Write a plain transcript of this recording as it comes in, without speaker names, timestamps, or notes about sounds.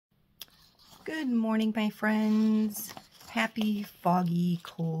Good morning, my friends. Happy, foggy,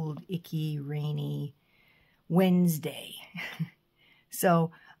 cold, icky, rainy Wednesday.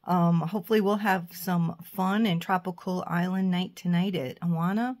 So, hopefully we'll have some fun and tropical island night tonight at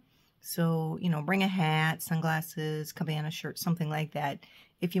Awana. So, bring a hat, sunglasses, cabana shirt, something like that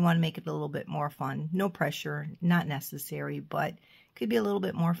if you want to make it a little bit more fun. No pressure, not necessary, but could be a little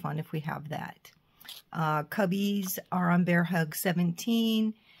bit more fun if we have that. Cubbies are on Bear Hug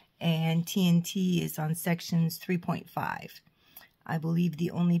 17. And TNT is on sections 3.5. I believe the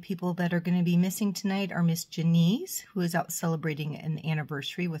only people that are going to be missing tonight are Miss Janice, who is out celebrating an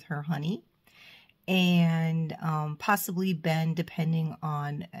anniversary with her honey, and possibly Ben, depending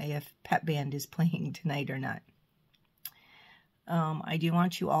on if Pet Band is playing tonight or not. I do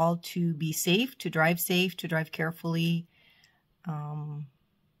want you all to be safe, to drive carefully.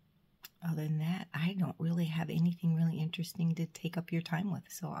 Other than that, I don't really have anything really interesting to take up your time with.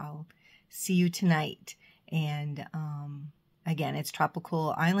 So I'll see you tonight. And again, it's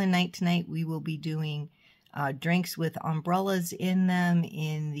Tropical Island night tonight. We will be doing drinks with umbrellas in them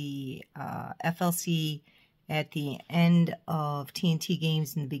in the FLC at the end of TNT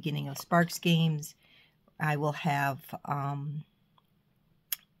games and the beginning of Sparks games. I will have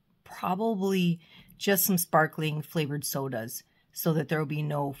probably just some sparkling flavored sodas, so that there will be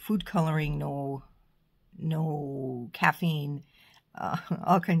no food coloring, no caffeine,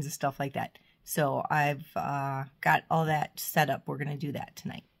 all kinds of stuff like that. So I've got all that set up. We're going to do that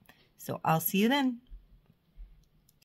tonight. So I'll see you then.